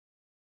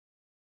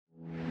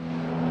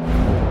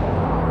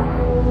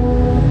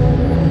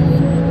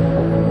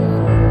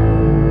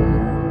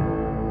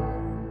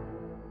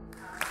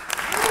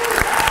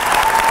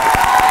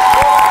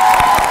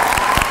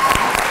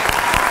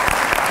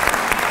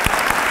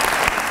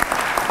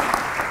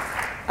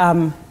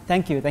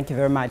Thank you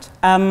very much.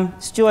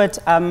 Stuart,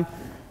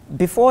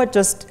 before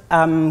just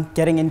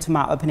getting into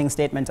my opening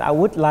statement, I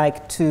would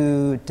like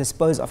to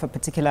dispose of a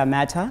particular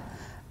matter,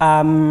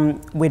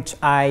 which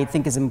I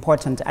think is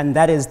important, and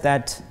that is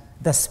that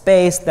the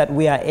space that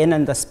we are in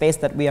and the space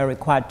that we are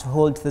required to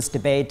hold this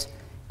debate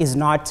is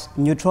not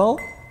neutral.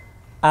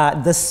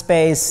 This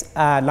space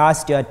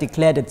last year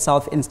declared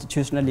itself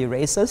institutionally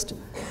racist,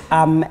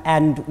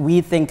 and we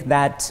think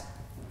that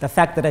the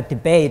fact that a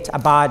debate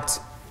about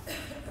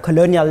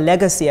colonial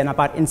legacy and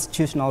about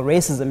institutional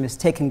racism is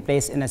taking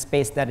place in a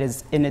space that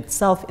is in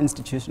itself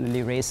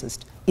institutionally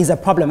racist is a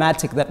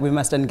problematic that we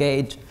must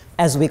engage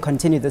as we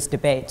continue this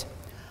debate.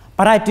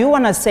 But I do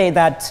want to say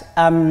that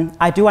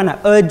I do want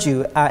to urge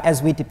you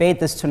as we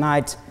debate this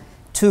tonight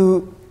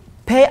to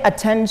pay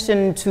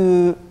attention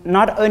to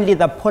not only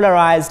the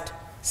polarized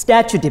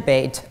statue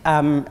debate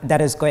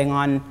that is going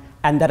on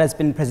and that has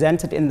been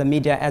presented in the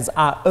media as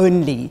our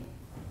only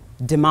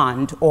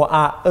demand or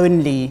our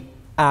only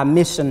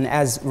mission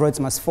as Rhodes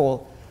Must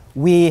Fall.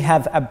 We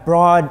have a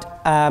broad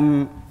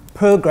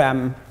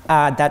program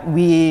that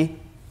we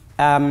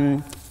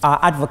are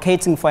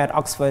advocating for at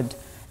Oxford,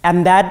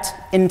 and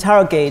that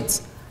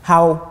interrogates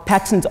how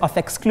patterns of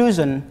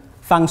exclusion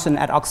function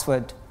at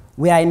Oxford.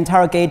 We are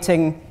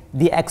interrogating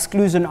the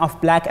exclusion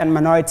of Black and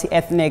minority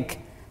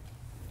ethnic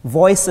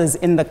voices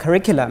in the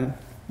curriculum.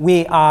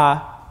 We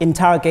are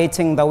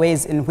interrogating the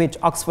ways in which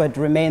Oxford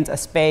remains a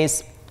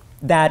space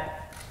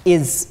that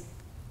is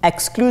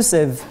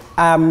exclusive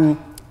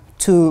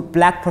to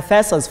Black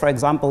professors, for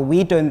example.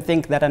 We don't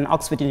think that an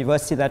Oxford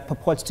University that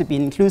purports to be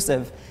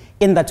inclusive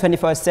in the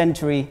 21st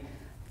century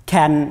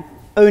can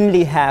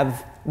only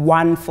have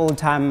one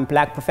full-time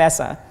Black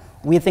professor.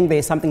 We think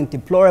there's something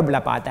deplorable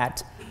about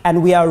that.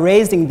 And we are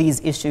raising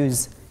these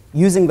issues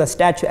using the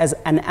statue as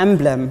an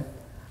emblem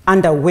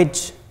under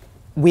which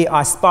we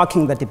are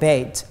sparking the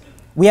debate.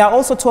 We are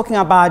also talking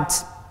about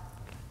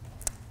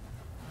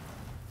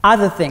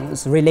other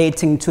things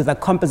relating to the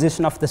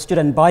composition of the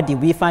student body.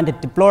 We find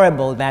it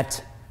deplorable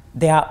that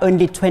there are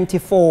only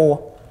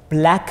 24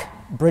 Black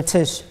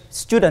British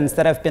students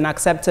that have been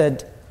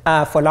accepted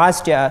for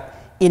last year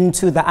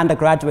into the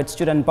undergraduate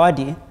student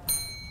body,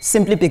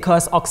 simply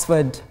because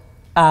Oxford,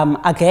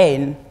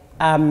 again,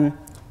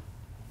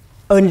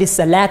 only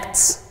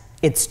selects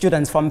its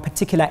students from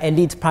particular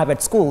elite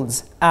private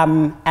schools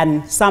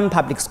and some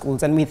public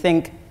schools. And we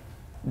think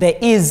there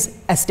is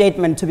a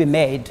statement to be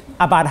made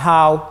about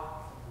how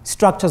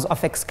structures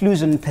of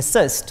exclusion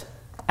persist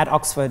at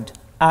Oxford.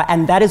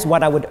 And that is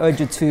what I would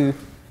urge you to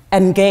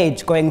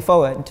engage going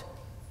forward.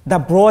 The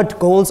broad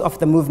goals of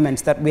the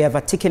movement that we have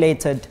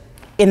articulated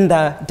in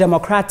the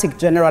democratic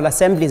general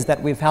assemblies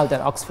that we've held at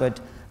Oxford.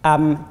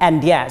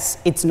 And yes,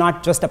 it's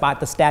not just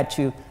about the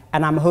statue,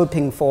 and I'm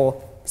hoping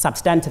for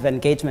substantive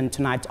engagement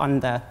tonight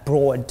on the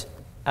broad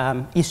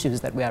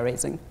issues that we are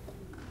raising.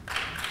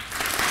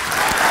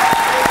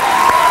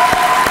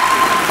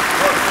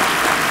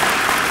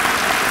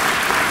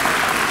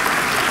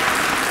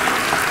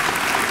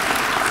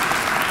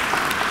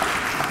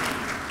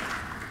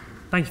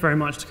 Thank you very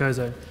much,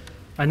 Thokozo.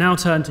 I now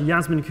turn to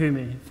Yasmin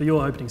Kumi for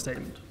your opening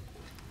statement.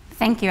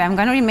 Thank you. I'm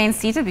going to remain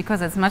seated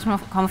because it's much more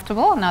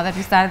comfortable now that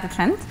we started the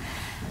trend.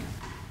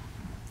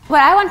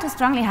 What I want to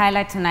strongly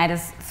highlight tonight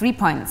is 3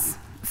 points.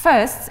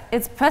 First,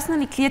 it's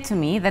personally clear to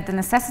me that the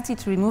necessity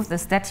to remove the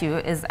statue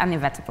is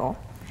inevitable.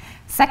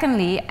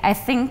 Secondly, I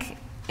think,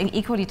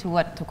 equally to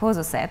what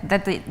Thokozo said,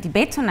 that the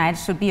debate tonight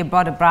should be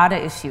about a broader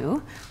issue,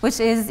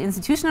 which is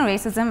institutional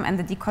racism and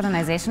the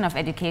decolonization of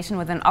education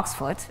within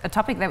Oxford, a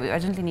topic that we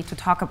urgently need to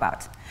talk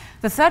about.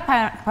 The third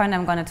point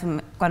I'm going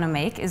to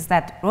make is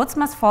that Rhodes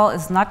Must Fall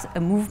is not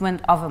a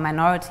movement of a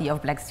minority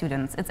of Black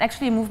students. It's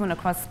actually a movement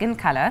across skin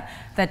color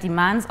that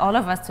demands all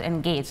of us to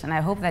engage, and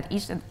I hope that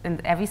each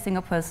and every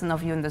single person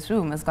of you in this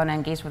room is going to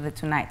engage with it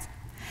tonight.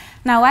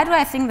 Now, why do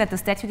I think that the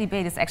statue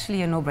debate is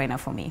actually a no-brainer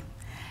for me?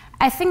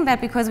 I think that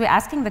because we're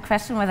asking the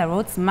question whether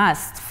Rhodes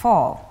must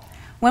fall.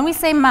 When we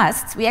say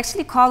must, we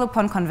actually call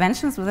upon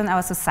conventions within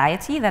our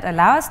society that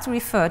allow us to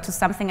refer to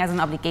something as an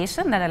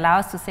obligation, that allow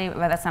us to say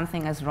whether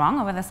something is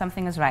wrong or whether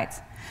something is right.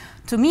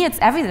 To me, it's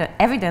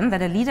evident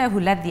that a leader who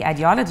led the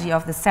ideology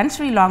of the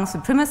century-long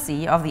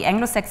supremacy of the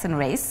Anglo-Saxon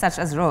race, such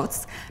as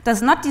Rhodes,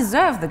 does not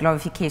deserve the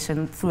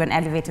glorification through an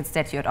elevated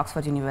statue at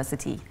Oxford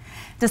University,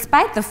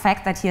 despite the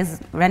fact that he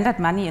has rendered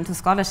money into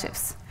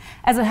scholarships.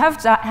 As a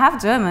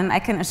half German, I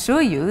can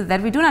assure you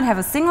that we do not have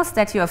a single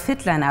statue of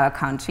Hitler in our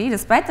country,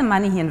 despite the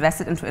money he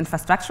invested into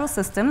infrastructural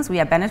systems we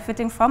are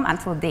benefiting from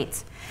until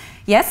date.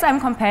 Yes, I'm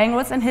comparing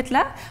Rhodes and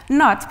Hitler,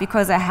 not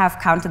because I have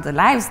counted the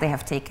lives they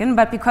have taken,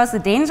 but because the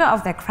danger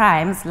of their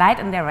crimes lied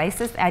in their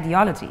racist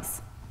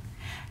ideologies.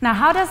 Now,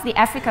 how does the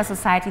Africa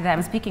Society that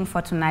I'm speaking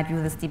for tonight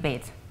view this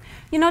debate?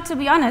 You know, to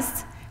be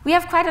honest, we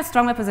have quite a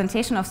strong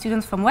representation of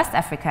students from West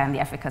Africa in the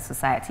Africa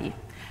Society.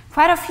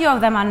 Quite a few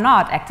of them are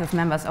not active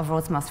members of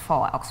Rhodes Must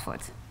Fall at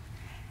Oxford.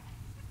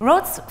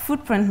 Rhodes'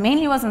 footprint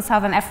mainly was in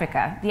Southern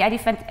Africa. The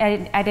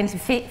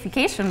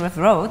identification with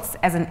Rhodes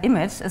as an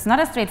image is not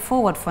as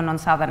straightforward for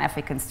non-Southern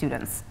African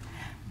students.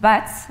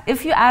 But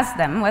if you ask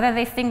them whether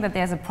they think that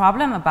there's a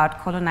problem about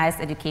colonized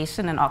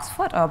education in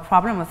Oxford or a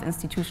problem with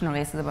institutional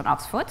racism in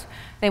Oxford,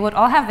 they would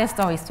all have their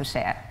stories to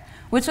share.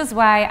 Which is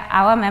why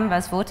our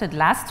members voted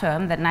last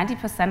term that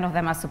 90% of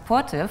them are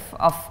supportive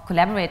of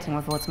collaborating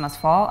with Rhodes Must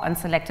Fall on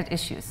selected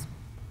issues.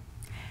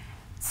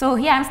 So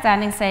here I'm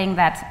standing saying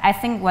that I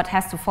think what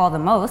has to fall the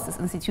most is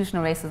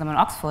institutional racism in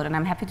Oxford, and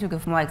I'm happy to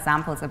give more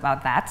examples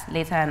about that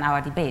later in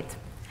our debate.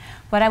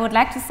 What I would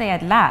like to say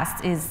at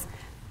last is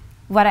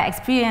what I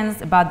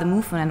experienced about the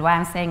movement and why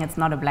I'm saying it's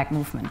not a black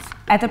movement.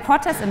 At the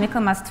protest in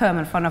Michaelmas term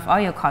in front of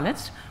Oriel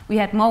College, we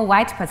had more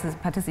white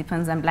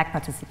participants than black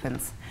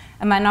participants.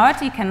 A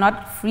minority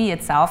cannot free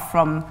itself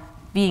from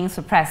being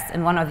suppressed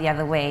in one or the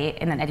other way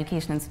in an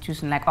education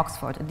institution like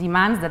Oxford. It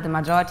demands that the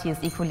majority is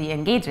equally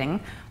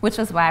engaging, which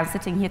is why I'm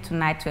sitting here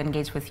tonight to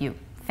engage with you.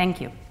 Thank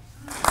you.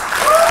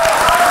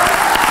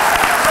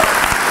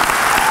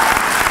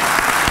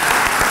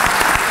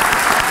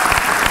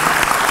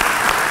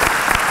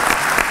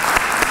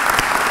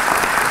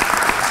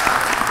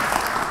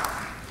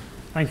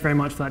 Thank you very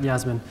much for that,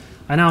 Yasmin.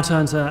 I now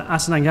turn to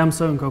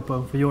Asanangamso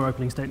Nkopo for your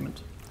opening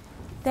statement.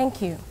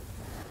 Thank you.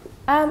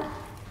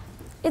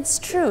 It's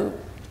true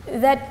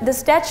that the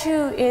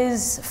statue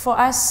is, for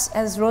us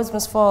as Rhodes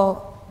Must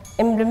Fall,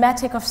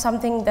 emblematic of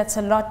something that's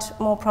a lot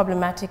more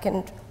problematic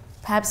and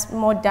perhaps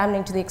more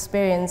damning to the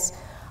experience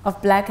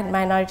of black and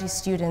minority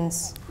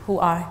students who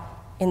are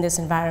in this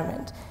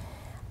environment.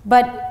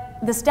 But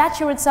the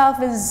statue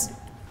itself is,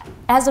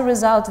 as a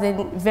result,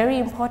 then very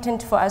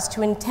important for us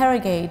to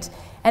interrogate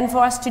and for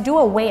us to do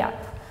a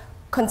weigh-up,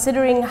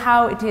 considering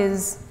how it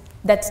is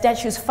that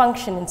statues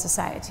function in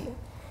society.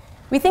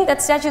 We think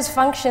that statues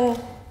function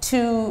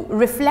to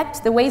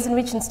reflect the ways in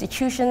which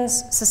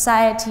institutions,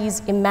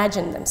 societies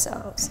imagine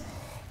themselves.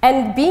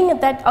 And being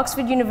that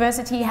Oxford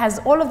University has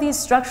all of these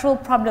structural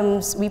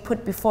problems we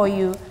put before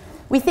you,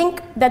 we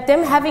think that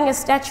them having a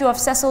statue of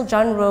Cecil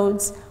John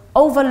Rhodes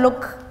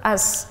overlook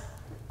us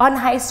on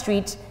High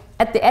Street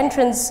at the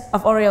entrance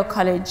of Oriel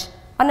College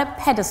on a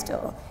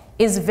pedestal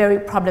is very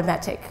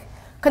problematic,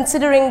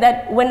 considering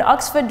that when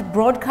Oxford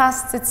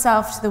broadcasts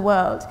itself to the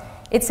world,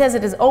 it says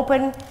it is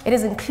open, it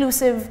is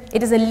inclusive,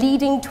 it is a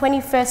leading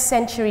 21st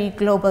century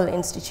global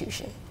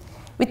institution.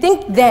 We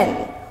think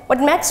then, what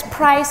Max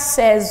Price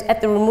says at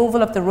the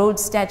removal of the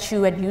Rhodes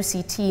statue at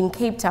UCT in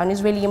Cape Town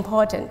is really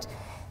important,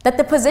 that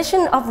the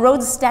position of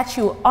Rhodes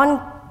statue on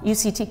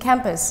UCT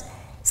campus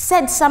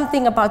said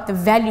something about the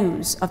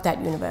values of that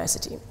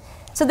university.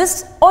 So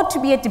this ought to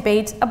be a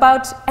debate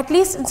about, at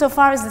least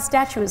insofar as the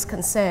statue is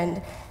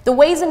concerned, the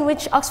ways in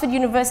which Oxford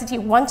University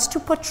wants to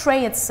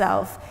portray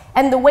itself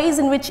and the ways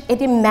in which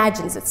it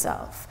imagines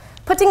itself.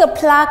 Putting a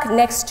plaque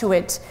next to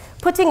it,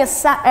 putting a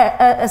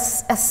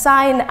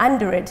sign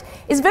under it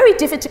is very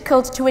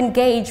difficult to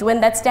engage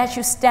when that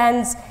statue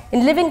stands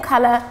in living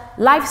color,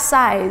 life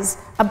size,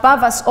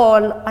 above us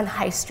all on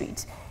High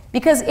Street.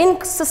 Because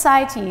in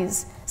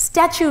societies,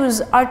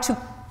 statues are to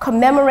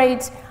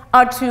commemorate,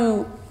 are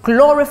to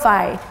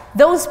glorify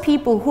those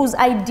people whose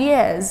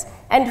ideas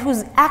and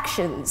whose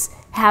actions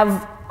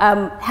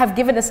have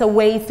given us a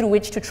way through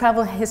which to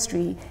travel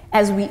history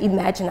as we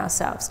imagine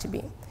ourselves to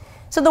be.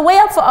 So the way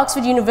up for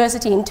Oxford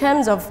University in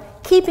terms of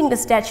keeping the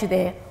statue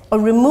there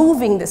or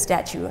removing the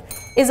statue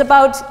is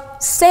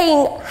about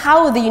saying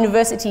how the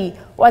university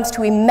wants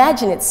to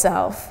imagine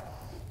itself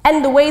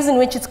and the ways in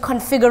which its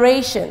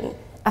configuration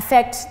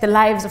affects the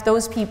lives of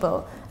those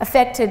people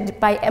affected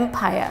by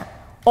empire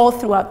all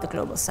throughout the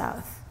Global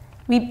South.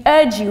 We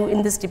urge you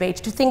in this debate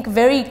to think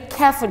very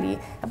carefully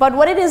about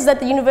what it is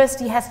that the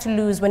university has to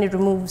lose when it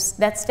removes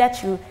that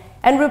statue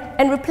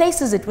and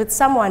replaces it with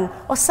someone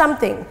or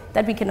something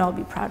that we can all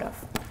be proud of.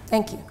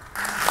 Thank you.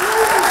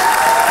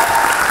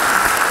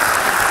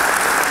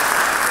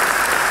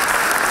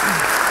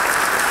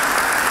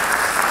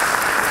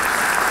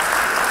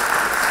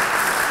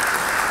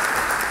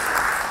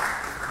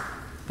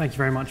 Thank you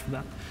very much for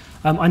that.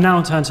 I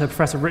now turn to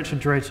Professor Richard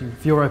Drayton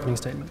for your opening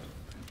statement.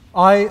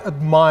 I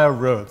admire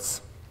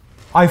Rhodes.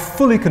 I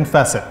fully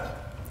confess it.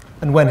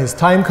 And when his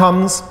time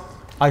comes,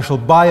 I shall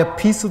buy a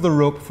piece of the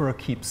rope for a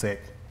keepsake.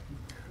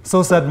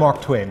 So said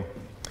Mark Twain.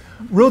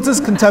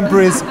 Rhodes's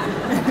contemporaries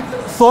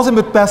thought him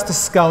at best a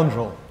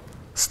scoundrel,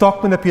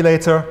 stock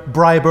manipulator,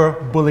 briber,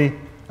 bully,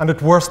 and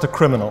at worst a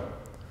criminal.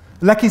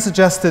 Lecky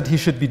suggested he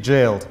should be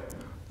jailed.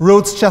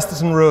 Rhodes,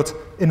 Chesterton wrote,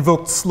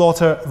 invoked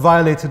slaughter,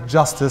 violated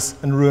justice,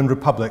 and ruined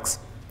republics.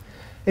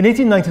 In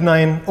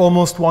 1899,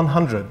 almost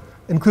 100,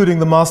 including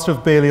the Master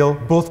of Balliol,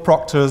 both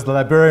proctors, the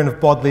Librarian of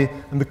Bodley,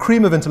 and the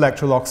cream of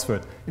intellectual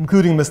Oxford,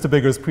 including Mr.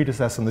 Bigger's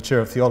predecessor in the chair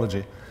of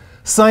theology,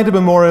 signed a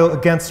memorial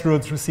against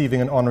Rhodes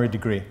receiving an honorary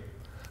degree.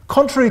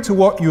 Contrary to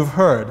what you've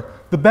heard,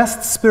 the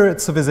best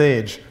spirits of his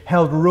age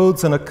held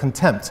Rhodes in a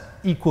contempt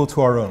equal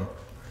to our own.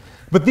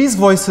 But these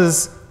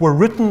voices were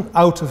written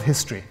out of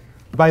history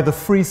by the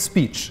free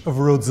speech of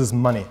Rhodes's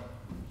money.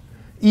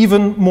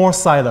 Even more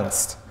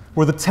silenced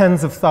were the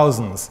tens of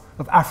thousands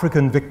of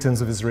African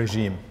victims of his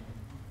regime.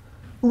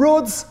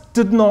 Rhodes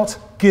did not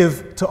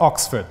give to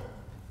Oxford.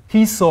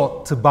 He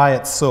sought to buy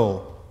its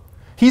soul.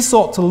 He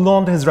sought to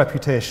launder his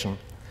reputation,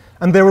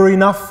 and there were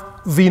enough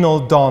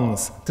venal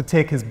dons to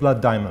take his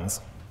blood diamonds.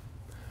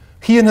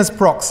 He and his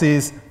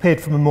proxies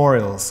paid for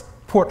memorials,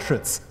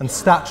 portraits, and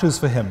statues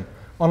for him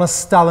on a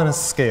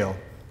Stalinist scale.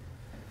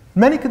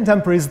 Many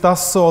contemporaries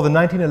thus saw the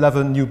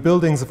 1911 new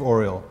buildings of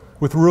Oriel,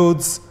 with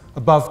Rhodes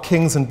above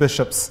kings and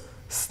bishops,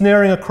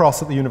 sneering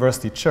across at the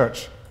university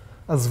church,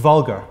 as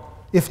vulgar,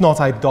 if not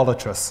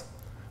idolatrous,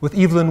 with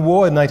Evelyn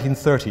Waugh in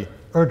 1930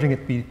 urging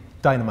it be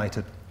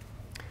dynamited.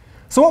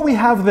 So what we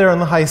have there on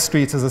the high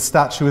street as a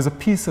statue is a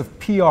piece of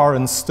PR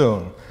in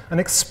stone, an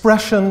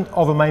expression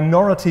of a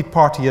minority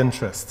party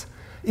interest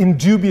in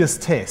dubious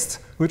taste,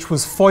 which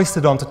was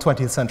foisted onto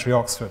 20th century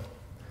Oxford.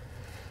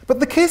 But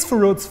the case for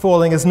Rhodes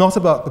falling is not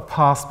about the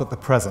past but the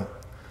present.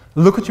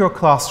 Look at your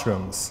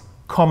classrooms,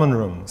 common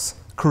rooms,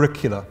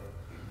 curricula.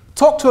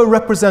 Talk to a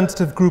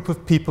representative group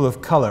of people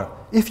of colour,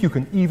 if you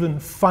can even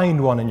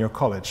find one in your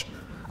college,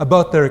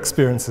 about their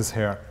experiences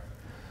here.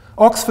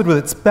 Oxford, with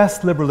its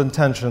best liberal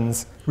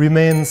intentions,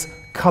 remains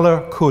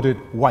colour-coded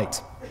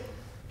white.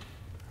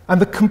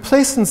 And the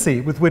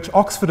complacency with which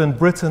Oxford and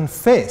Britain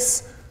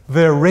face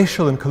their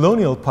racial and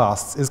colonial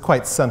pasts is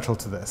quite central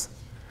to this.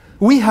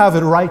 We have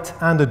a right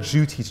and a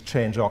duty to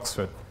change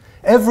Oxford.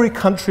 Every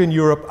country in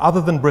Europe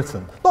other than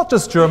Britain, not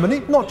just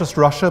Germany, not just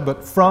Russia,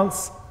 but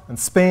France and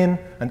Spain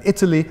and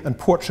Italy and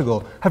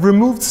Portugal, have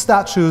removed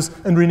statues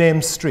and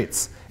renamed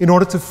streets in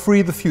order to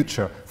free the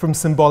future from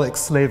symbolic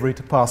slavery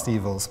to past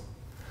evils.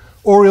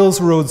 Oriel's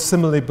Rhodes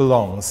similarly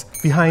belongs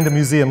behind a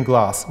museum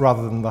glass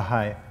rather than the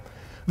high.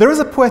 There is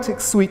a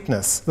poetic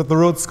sweetness that the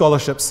Rhodes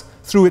scholarships,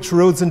 through which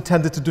Rhodes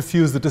intended to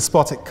diffuse the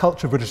despotic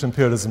culture of British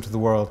imperialism to the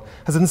world,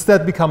 has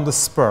instead become the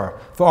spur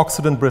for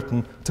Oxford and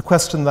Britain to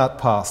question that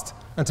past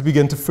and to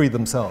begin to free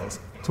themselves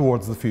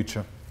towards the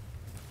future.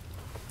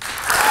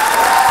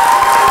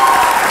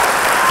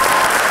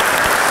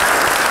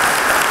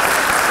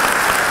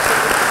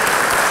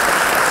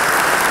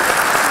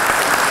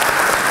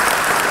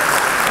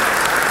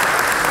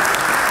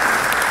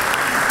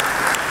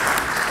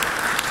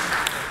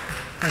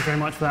 Thank you very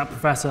much for that,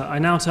 Professor. I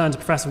now turn to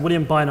Professor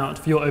William Beinart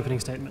for your opening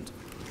statement.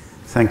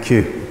 Thank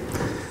you.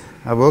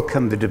 I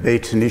welcome the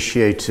debate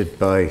initiated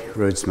by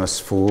Rhodes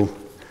Must Fall,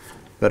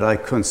 but I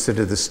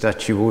consider the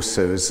statue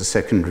also as a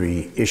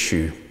secondary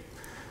issue.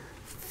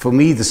 For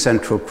me, the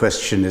central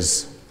question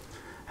is,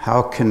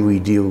 how can we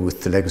deal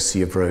with the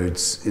legacy of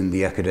Rhodes in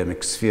the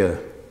academic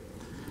sphere?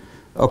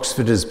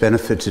 Oxford has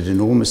benefited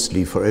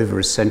enormously for over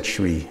a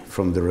century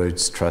from the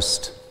Rhodes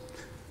Trust,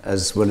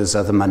 as well as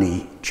other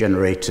money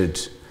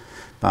generated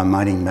by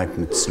mining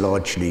magnates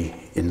largely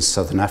in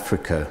southern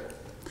Africa.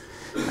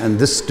 And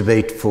this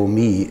debate for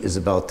me is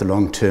about the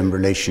long-term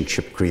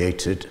relationship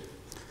created.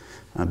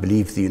 I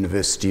believe the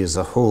university as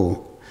a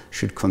whole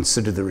should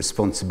consider the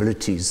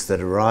responsibilities that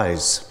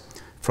arise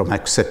from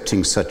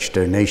accepting such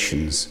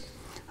donations.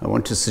 I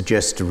want to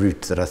suggest a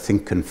route that I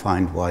think can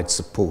find wide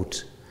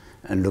support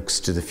and looks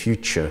to the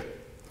future.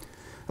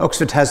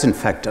 Oxford has in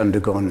fact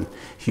undergone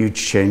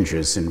huge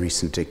changes in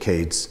recent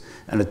decades,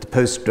 and at the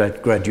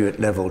postgraduate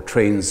level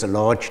trains a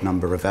large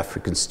number of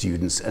African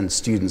students and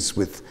students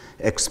with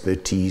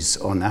expertise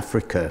on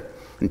Africa.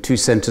 And 2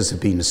 centres have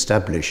been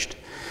established.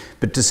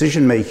 But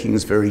decision-making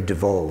is very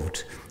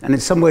devolved. And in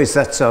some ways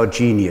that's our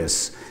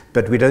genius,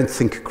 but we don't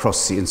think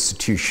across the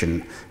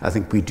institution. I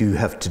think we do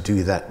have to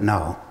do that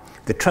now.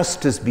 The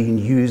trust has been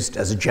used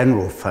as a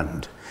general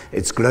fund.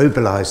 It's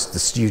globalised the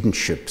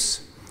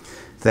studentships.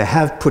 They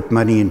have put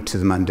money into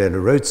the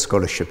Mandela Rhodes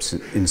scholarships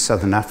in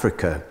Southern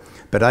Africa,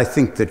 but I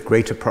think that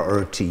greater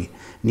priority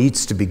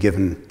needs to be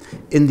given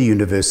in the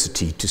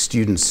university to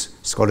students,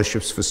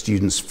 scholarships for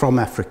students from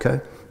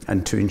Africa,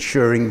 and to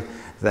ensuring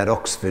that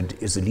Oxford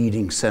is a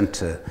leading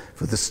centre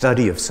for the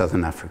study of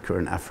Southern Africa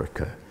and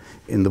Africa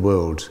in the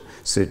world,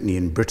 certainly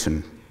in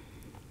Britain.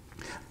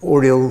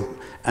 Oriel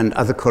and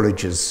other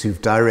colleges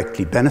who've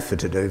directly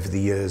benefited over the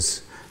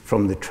years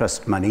from the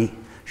trust money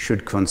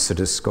should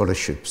consider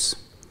scholarships.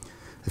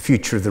 The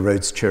future of the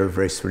Rhodes Chair of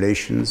Race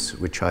Relations,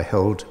 which I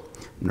held,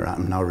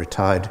 I'm now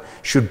retired,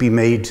 should be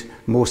made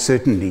more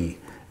certainly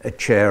a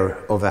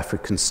chair of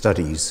African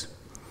studies.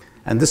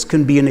 And this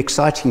can be an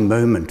exciting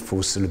moment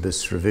for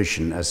syllabus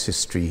revision, as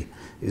history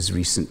is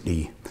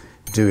recently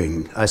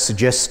doing. I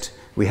suggest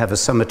we have a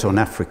summit on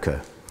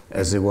Africa,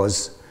 as there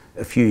was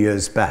a few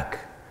years back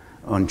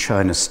on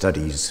China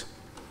studies.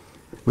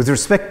 With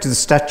respect to the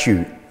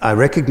statue, I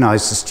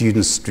recognize the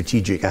students'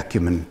 strategic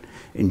acumen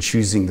in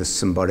choosing this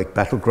symbolic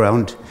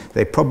battleground.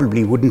 They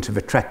probably wouldn't have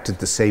attracted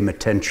the same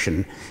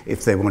attention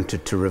if they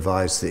wanted to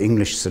revise the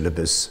English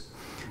syllabus.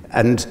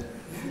 And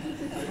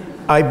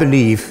I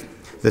believe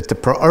that the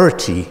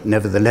priority,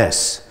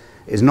 nevertheless,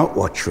 is not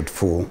what should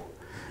fall.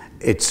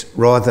 It's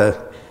rather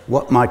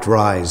what might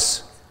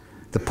rise,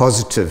 the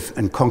positive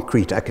and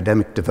concrete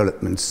academic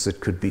developments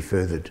that could be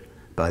furthered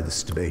by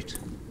this debate.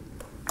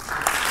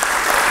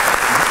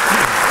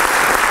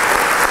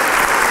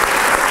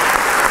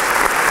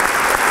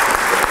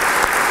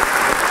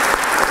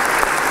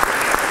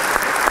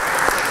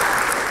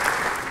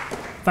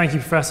 Thank you,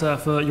 Professor,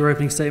 for your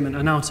opening statement.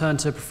 I now turn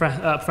to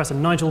Professor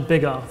Nigel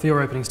Biggar for your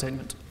opening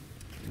statement.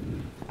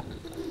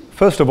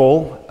 First of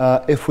all,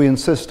 if we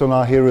insist on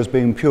our heroes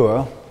being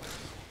pure,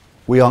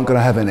 we aren't going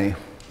to have any.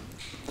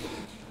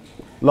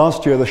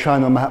 Last year, the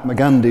shine on Mahatma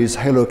Gandhi's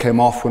halo came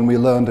off when we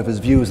learned of his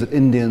views that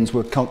Indians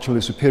were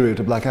culturally superior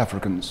to black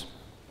Africans.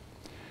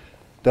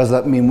 Does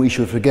that mean we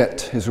should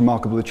forget his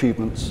remarkable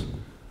achievements?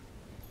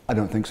 I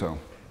don't think so.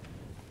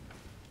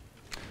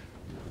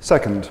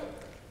 Second,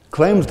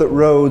 claims that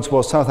Rhodes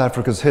was South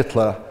Africa's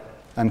Hitler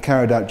and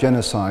carried out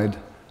genocide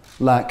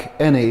lack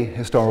any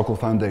historical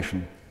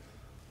foundation.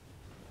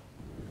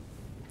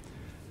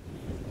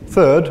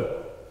 Third,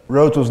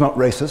 Rhodes was not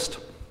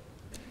racist.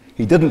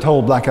 He didn't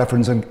hold black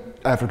Africans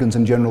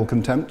in general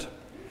contempt.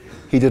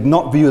 He did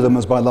not view them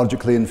as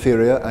biologically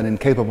inferior and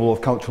incapable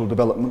of cultural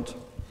development.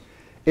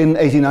 In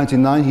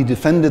 1899, he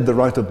defended the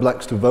right of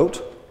blacks to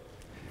vote.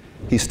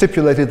 He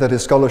stipulated that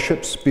his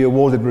scholarships be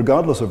awarded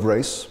regardless of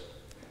race,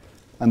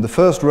 and the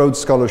first Rhodes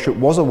Scholarship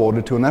was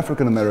awarded to an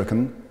African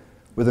American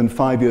within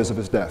 5 years of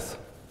his death.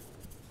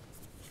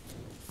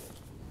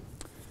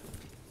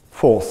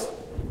 Fourth,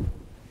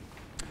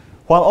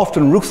 while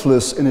often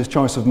ruthless in his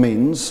choice of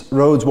means,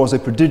 Rhodes was a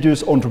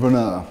prodigious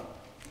entrepreneur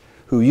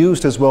who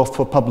used his wealth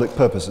for public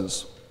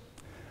purposes.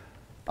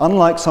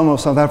 Unlike some of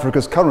South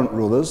Africa's current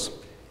rulers,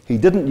 he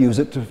didn't use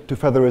it to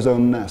feather his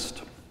own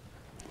nest.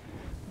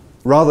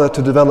 Rather,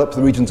 to develop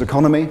the region's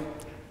economy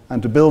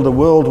and to build a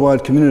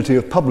worldwide community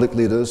of public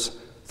leaders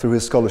through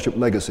his scholarship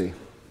legacy.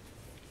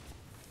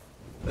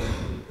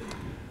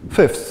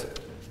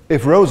 Fifth,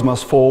 if Rhodes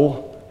must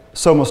fall,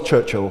 so must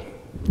Churchill,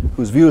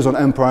 whose views on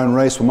empire and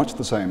race were much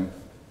the same.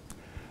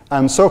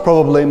 And so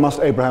probably must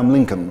Abraham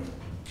Lincoln.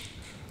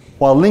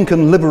 While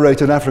Lincoln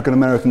liberated African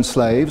American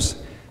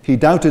slaves, he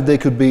doubted they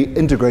could be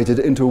integrated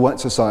into a white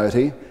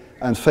society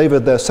and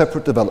favored their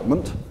separate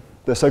development,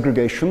 their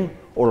segregation,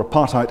 or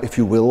apartheid, if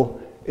you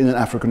will, in an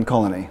African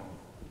colony.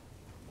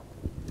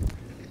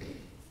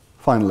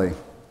 Finally,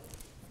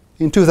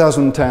 in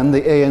 2010,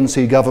 the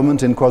ANC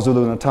government in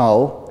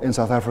KwaZulu-Natal, in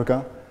South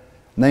Africa,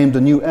 named a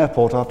new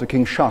airport after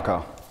King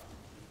Shaka.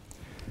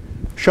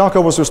 Shaka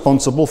was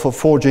responsible for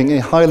forging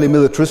a highly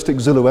militaristic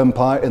Zulu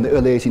empire in the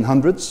early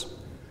 1800s,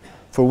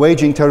 for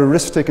waging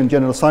terroristic and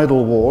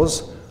genocidal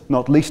wars,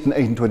 not least in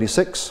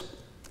 1826,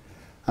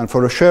 and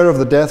for a share of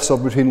the deaths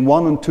of between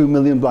 1 and 2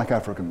 million black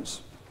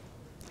Africans.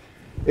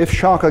 If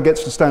Shaka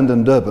gets to stand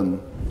in Durban,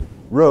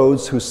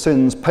 Rhodes, whose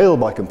sins pale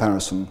by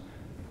comparison,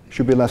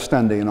 should be left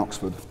standing in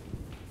Oxford.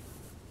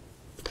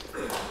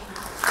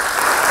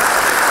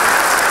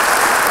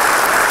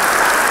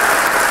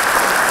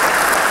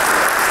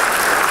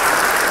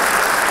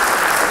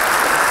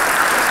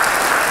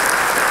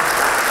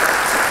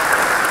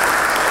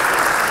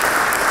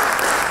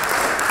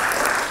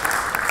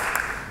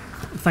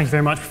 Thank you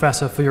very much,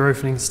 Professor, for your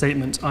opening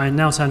statement. I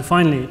now turn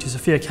finally to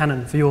Sophia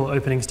Cannon for your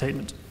opening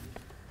statement.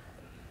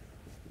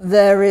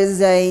 There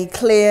is a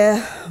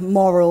clear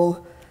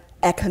moral,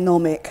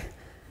 economic,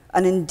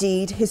 and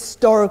indeed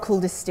historical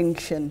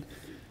distinction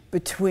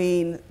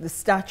between the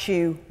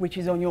statue which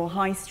is on your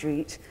high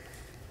street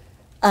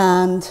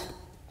and,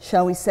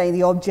 shall we say,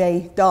 the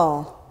objet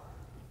d'art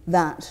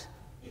that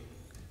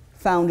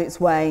found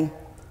its way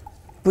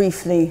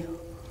briefly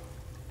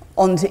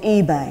onto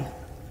eBay,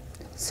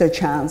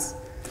 such as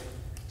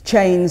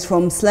chains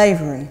from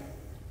slavery,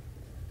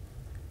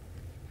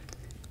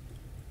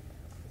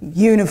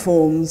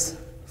 uniforms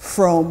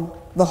from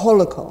the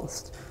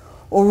Holocaust,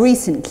 or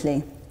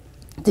recently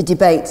the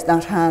debate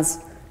that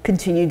has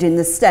continued in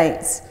the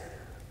States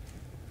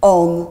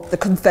on the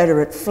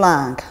Confederate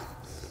flag.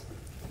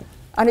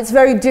 And it's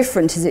very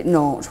different, is it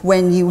not,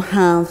 when you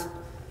have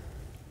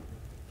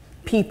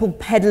people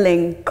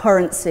peddling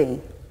currency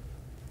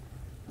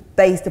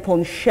based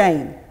upon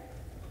shame,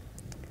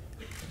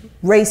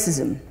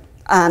 racism,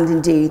 and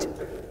indeed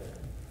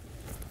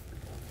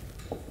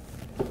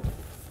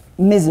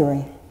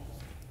misery.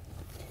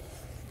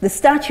 The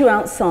statue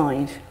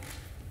outside,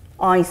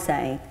 I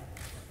say,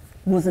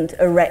 wasn't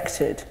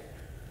erected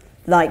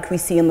like we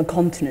see on the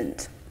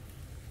continent,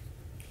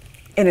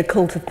 in a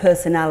cult of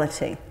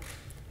personality.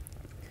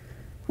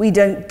 We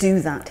don't do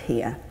that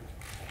here.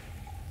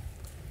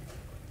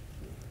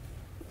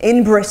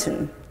 In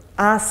Britain,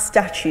 our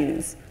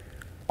statues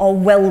are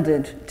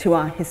welded to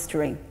our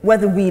history,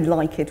 whether we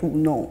like it or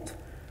not.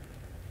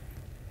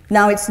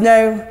 Now, it's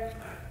no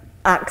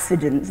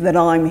accident that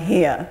I'm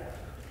here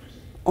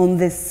on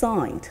this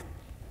side.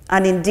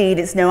 And indeed,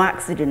 it's no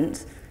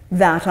accident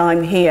that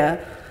I'm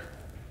here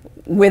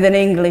with an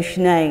English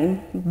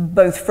name,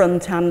 both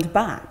front and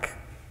back.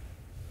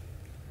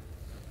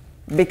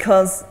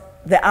 Because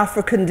the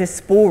African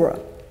diaspora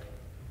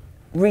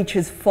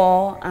reaches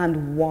far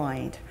and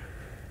wide.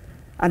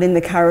 And in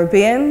the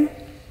Caribbean,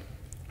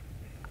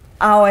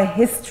 our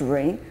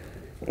history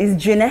is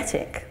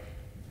genetic.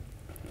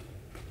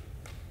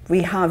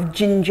 We have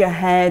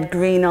ginger-haired,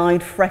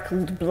 green-eyed,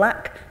 freckled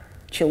black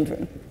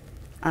children,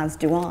 as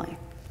do I,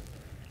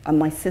 and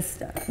my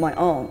sister, my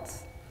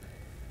aunt.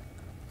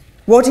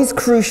 What is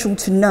crucial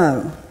to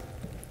know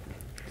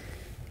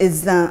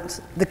is that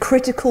the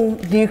critical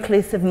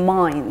nucleus of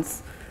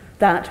minds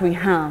that we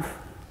have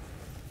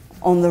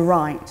on the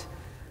right,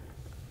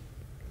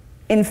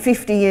 in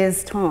 50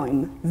 years'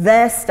 time,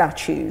 their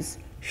statues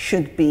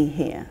should be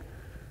here.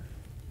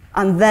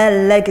 And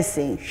their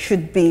legacy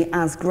should be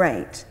as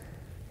great.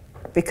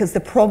 Because the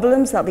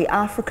problems that the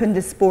African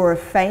diaspora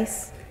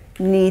face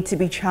need to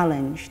be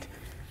challenged.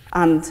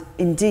 And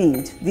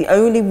indeed, the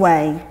only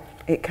way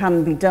it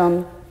can be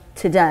done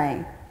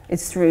today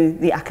is through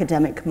the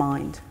academic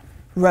mind.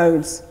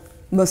 Rhodes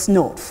must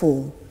not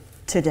fall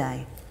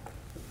today.